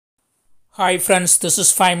Hi friends, this is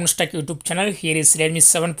 5 Minutes Tech YouTube channel. Here is Realme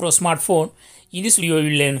 7 Pro smartphone. In this video, you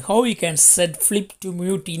will learn how you can set flip to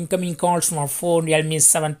mute incoming calls from our phone Realme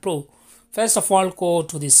 7 Pro. First of all, go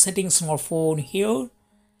to the settings of our phone here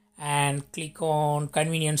and click on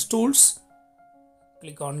convenience tools.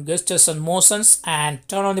 Click on gestures and motions and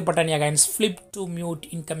turn on the button again flip to mute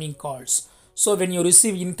incoming calls. So when you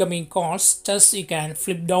receive incoming calls, just you can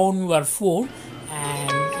flip down your phone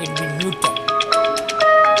and it will be muted.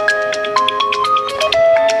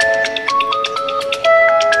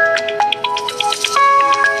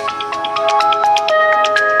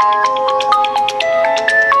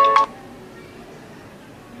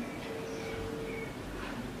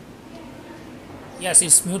 Yes,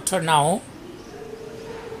 it's muted now.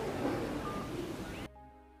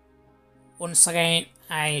 Once again,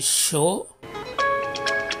 I show.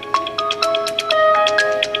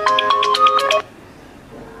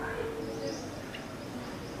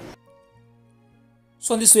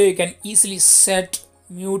 So this way you can easily set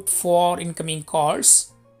mute for incoming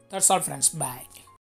calls. That's all friends. Bye.